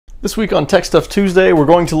This week on Tech Stuff Tuesday, we're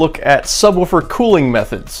going to look at subwoofer cooling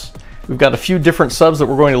methods. We've got a few different subs that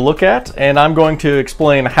we're going to look at, and I'm going to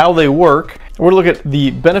explain how they work. We're going to look at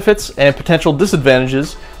the benefits and potential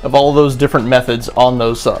disadvantages of all of those different methods on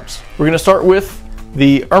those subs. We're going to start with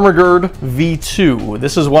the Ermagerd V2.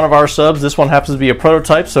 This is one of our subs. This one happens to be a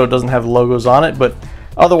prototype, so it doesn't have logos on it, but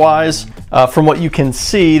otherwise, from what you can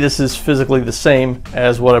see, this is physically the same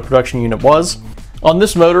as what a production unit was. On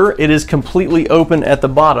this motor, it is completely open at the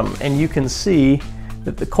bottom, and you can see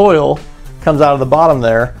that the coil comes out of the bottom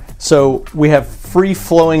there, so we have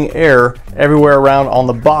free-flowing air everywhere around on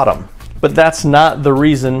the bottom. But that's not the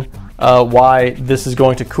reason why this is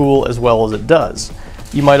going to cool as well as it does.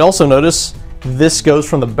 You might also notice this goes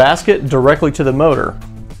from the basket directly to the motor.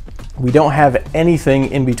 We don't have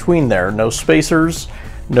anything in between there, no spacers,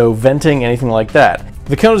 no venting, anything like that.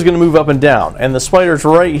 The cone is going to move up and down, and the spiders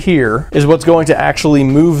right here is what's going to actually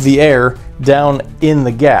move the air down in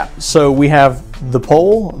the gap. So we have the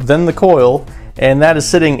pole, then the coil, and that is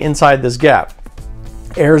sitting inside this gap.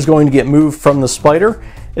 Air is going to get moved from the spider.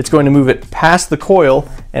 It's going to move it past the coil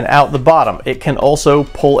and out the bottom. It can also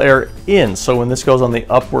pull air in. So when this goes on the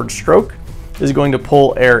upward stroke, it's going to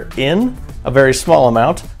pull air in, a very small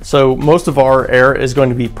amount. So most of our air is going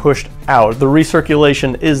to be pushed out. The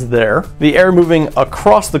recirculation is there. The air moving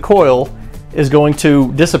across the coil is going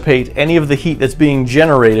to dissipate any of the heat that's being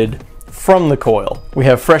generated from the coil. We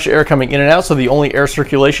have fresh air coming in and out, so the only air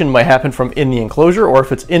circulation might happen from in the enclosure, or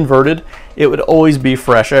if it's inverted, it would always be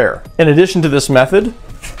fresh air. In addition to this method,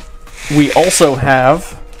 we also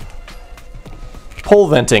have pole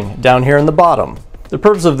venting down here in the bottom. The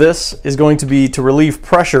purpose of this is going to be to relieve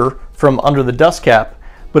pressure from under the dust cap,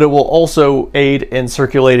 but it will also aid in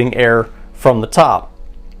circulating air from the top.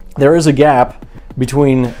 There is a gap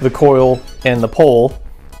between the coil and the pole,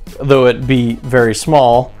 though it be very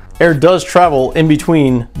small. Air does travel in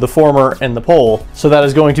between the former and the pole, so that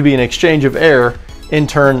is going to be an exchange of air, in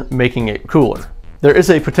turn making it cooler. There is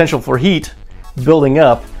a potential for heat building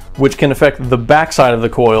up, which can affect the backside of the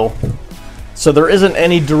coil. So there isn't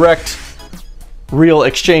any direct real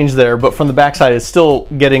exchange there, but from the backside it's still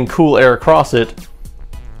getting cool air across it,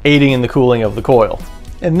 aiding in the cooling of the coil.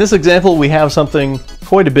 In this example, we have something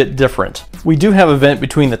quite a bit different. We do have a vent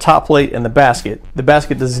between the top plate and the basket. The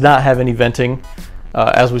basket does not have any venting,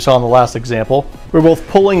 as we saw in the last example. We're both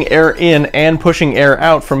pulling air in and pushing air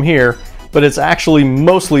out from here, but it's actually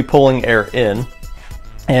mostly pulling air in.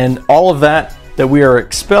 And all of that we are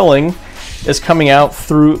expelling is coming out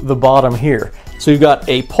through the bottom here. So you've got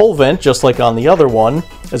a pole vent, just like on the other one,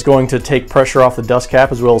 that's going to take pressure off the dust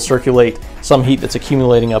cap as well as circulate some heat that's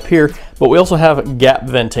accumulating up here. But we also have gap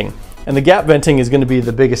venting. And the gap venting is going to be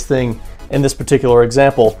the biggest thing in this particular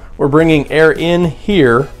example. We're bringing air in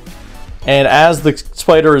here, and as the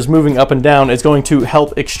spider is moving up and down, it's going to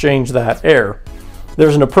help exchange that air.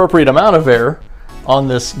 There's an appropriate amount of air on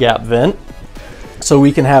this gap vent, so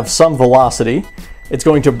we can have some velocity. It's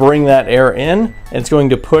going to bring that air in, and it's going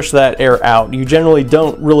to push that air out. You generally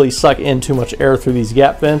don't really suck in too much air through these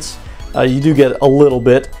gap vents. You do get a little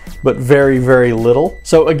bit, but very, very little.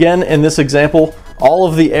 So again, in this example, all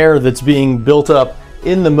of the air that's being built up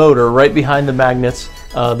in the motor right behind the magnets,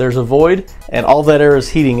 there's a void, and all that air is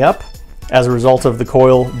heating up as a result of the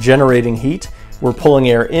coil generating heat. We're pulling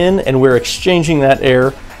air in, and we're exchanging that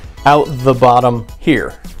air out the bottom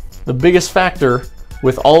here. The biggest factor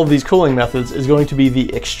with all of these cooling methods is going to be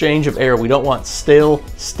the exchange of air. We don't want stale,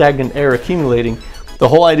 stagnant air accumulating. The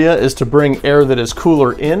whole idea is to bring air that is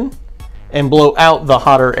cooler in and blow out the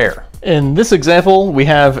hotter air. In this example, we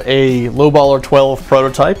have a Lowballer 12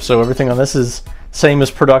 prototype, so everything on this is same as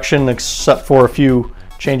production except for a few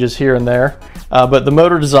changes here and there. But the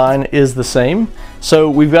motor design is the same. So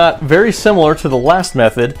we've got very similar to the last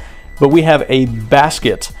method, but we have a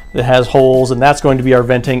basket that has holes, and that's going to be our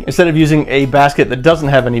venting, instead of using a basket that doesn't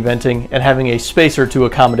have any venting and having a spacer to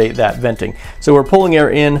accommodate that venting. So we're pulling air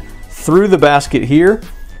in through the basket here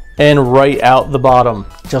and right out the bottom,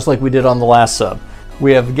 just like we did on the last sub.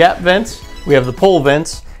 We have gap vents, we have the pole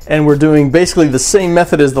vents, and we're doing basically the same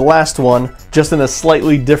method as the last one, just in a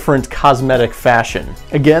slightly different cosmetic fashion.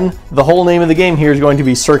 Again, the whole name of the game here is going to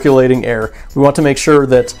be circulating air. We want to make sure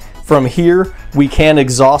that from here, we can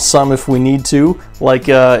exhaust some if we need to, like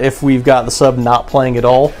if we've got the sub not playing at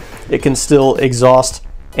all, it can still exhaust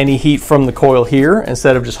any heat from the coil here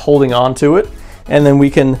instead of just holding on to it, and then we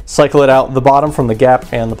can cycle it out the bottom from the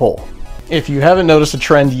gap and the pole. If you haven't noticed a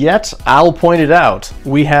trend yet, I'll point it out.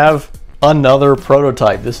 We have another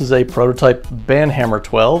prototype. This is a prototype Banhammer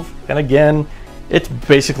 12, and again, it's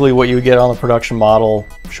basically what you would get on the production model,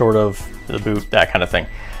 short of the boot, that kind of thing.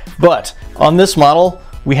 But on this model,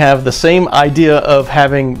 we have the same idea of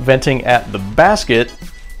having venting at the basket.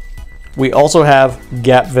 We also have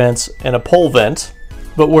gap vents and a pole vent,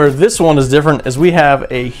 but where this one is different is we have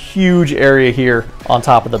a huge area here on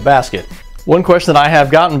top of the basket. One question that I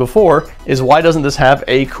have gotten before is, why doesn't this have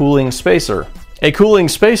a cooling spacer? A cooling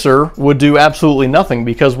spacer would do absolutely nothing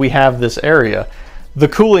because we have this area. The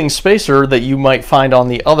cooling spacer that you might find on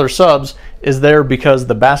the other subs is there because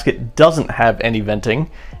the basket doesn't have any venting.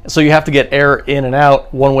 So you have to get air in and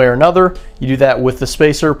out one way or another. You do that with the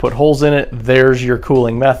spacer, put holes in it, there's your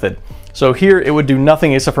cooling method. So here it would do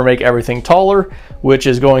nothing except for make everything taller, which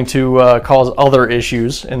is going to cause other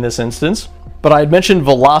issues in this instance. But I had mentioned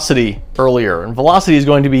velocity earlier, and velocity is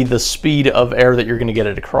going to be the speed of air that you're going to get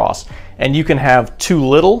it across. And you can have too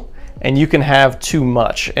little and you can have too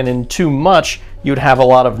much. And in too much, you'd have a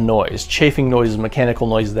lot of noise, chafing noises, mechanical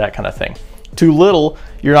noises, that kind of thing. Too little,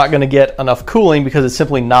 you're not going to get enough cooling because it's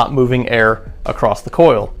simply not moving air across the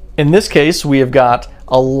coil. In this case, we have got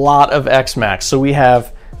a lot of X-max. So we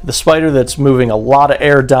have the spider that's moving a lot of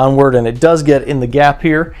air downward, and it does get in the gap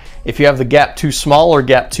here. If you have the gap too small or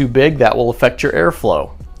gap too big, that will affect your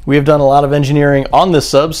airflow. We have done a lot of engineering on this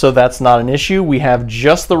sub, so that's not an issue. We have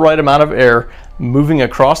just the right amount of air moving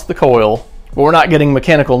across the coil, but we're not getting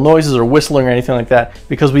mechanical noises or whistling or anything like that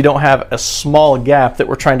because we don't have a small gap that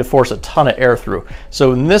we're trying to force a ton of air through.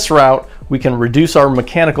 So in this route, we can reduce our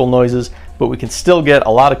mechanical noises, but we can still get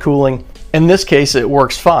a lot of cooling. In this case, it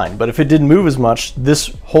works fine, but if it didn't move as much, this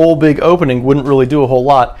whole big opening wouldn't really do a whole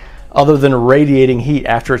lot other than radiating heat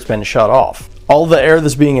after it's been shut off. All the air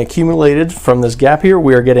that's being accumulated from this gap here,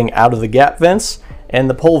 we are getting out of the gap vents and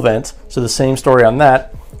the pole vent, so the same story on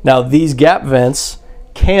that. Now these gap vents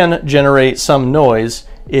can generate some noise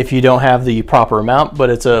if you don't have the proper amount, but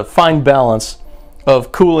it's a fine balance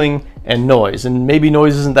of cooling and noise. And maybe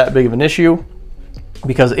noise isn't that big of an issue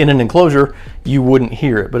because in an enclosure, you wouldn't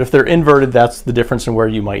hear it. But if they're inverted, that's the difference in where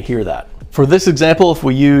you might hear that. For this example, if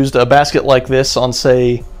we used a basket like this on,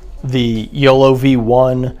 say, the YOLO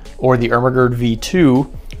V1 or the Ermagerd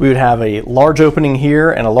V2, we would have a large opening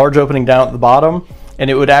here and a large opening down at the bottom, and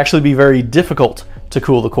it would actually be very difficult to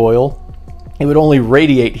cool the coil. It would only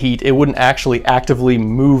radiate heat. It wouldn't actually actively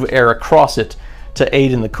move air across it to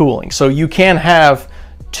aid in the cooling. So you can have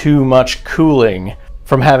too much cooling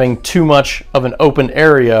from having too much of an open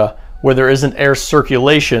area where there isn't air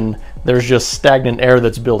circulation, there's just stagnant air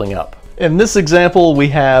that's building up. In this example, we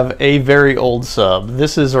have a very old sub.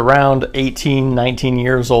 This is around 18, 19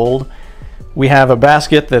 years old. We have a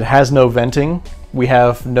basket that has no venting. We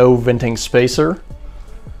have no venting spacer.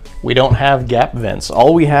 We don't have gap vents.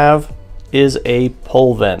 All we have is a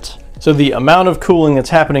pole vent. So the amount of cooling that's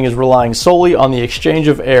happening is relying solely on the exchange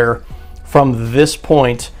of air from this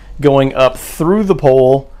point going up through the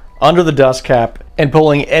pole, under the dust cap, and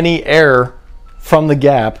pulling any air from the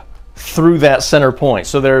gap through that center point.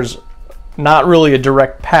 So there's not really a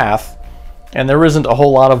direct path, and there isn't a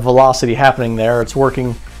whole lot of velocity happening there. It's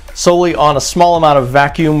working solely on a small amount of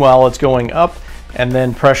vacuum while it's going up, and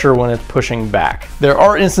then pressure when it's pushing back. There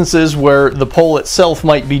are instances where the pole itself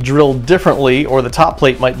might be drilled differently, or the top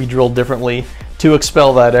plate might be drilled differently to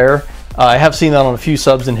expel that air. I have seen that on a few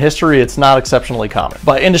subs in history. It's not exceptionally common.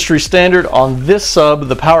 By industry standard, on this sub,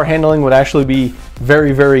 the power handling would actually be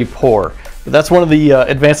very, very poor. But that's one of the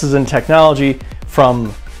advances in technology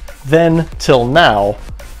from then till now.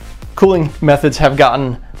 Cooling methods have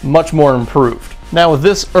gotten much more improved. Now with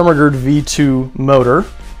this Ermagerd V2 motor,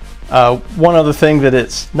 one other thing that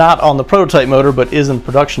it's not on the prototype motor but is in the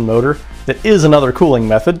production motor that is another cooling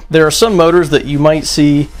method. There are some motors that you might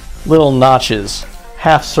see little notches,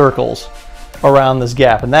 half circles around this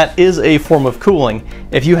gap, and that is a form of cooling.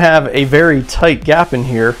 If you have a very tight gap in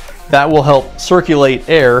here, that will help circulate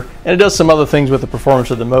air, and it does some other things with the performance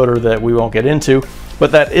of the motor that we won't get into,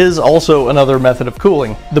 but that is also another method of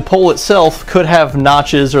cooling. The pole itself could have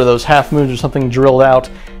notches or those half moons or something drilled out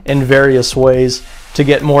in various ways to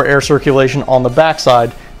get more air circulation on the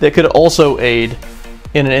backside that could also aid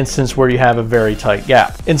in an instance where you have a very tight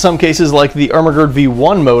gap. In some cases, like the Ermagerd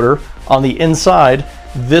V1 motor, on the inside,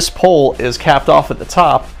 this pole is capped off at the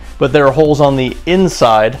top, but there are holes on the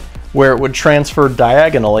inside where it would transfer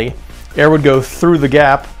diagonally. Air would go through the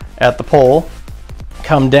gap at the pole,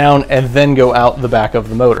 come down, and then go out the back of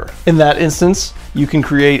the motor. In that instance, you can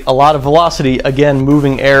create a lot of velocity, again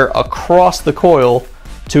moving air across the coil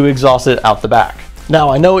to exhaust it out the back. Now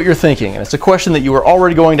I know what you're thinking, and it's a question that you were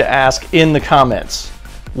already going to ask in the comments.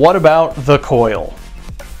 What about the coil?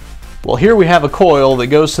 Well, here we have a coil that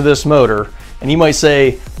goes to this motor, and you might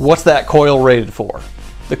say, what's that coil rated for?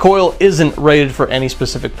 The coil isn't rated for any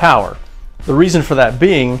specific power. The reason for that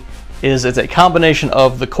being is it's a combination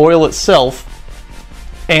of the coil itself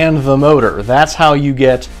and the motor. That's how you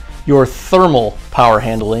get your thermal power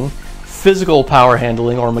handling. Physical power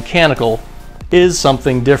handling or mechanical is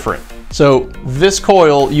something different. So this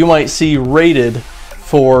coil you might see rated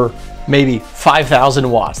for maybe 5,000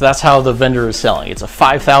 watts. That's how the vendor is selling. It's a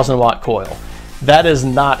 5,000 watt coil. That is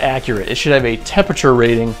not accurate. It should have a temperature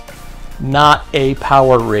rating, not a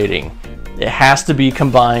power rating. It has to be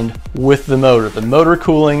combined with the motor. The motor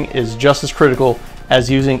cooling is just as critical as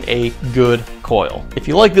using a good coil. If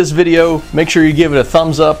you like this video, make sure you give it a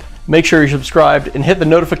thumbs up, make sure you're subscribed, and hit the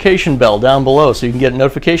notification bell down below so you can get a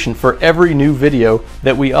notification for every new video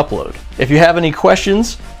that we upload. If you have any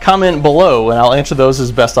questions, comment below and I'll answer those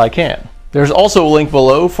as best I can. There's also a link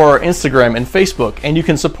below for our Instagram and Facebook, and you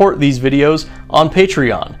can support these videos on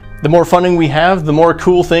Patreon. The more funding we have, the more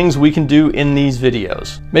cool things we can do in these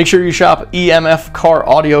videos. Make sure you shop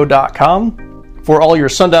emfcaraudio.com for all your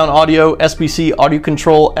Sundown Audio, SBC audio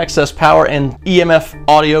control, excess power, and EMF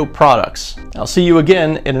audio products. I'll see you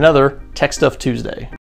again in another Tech Stuff Tuesday.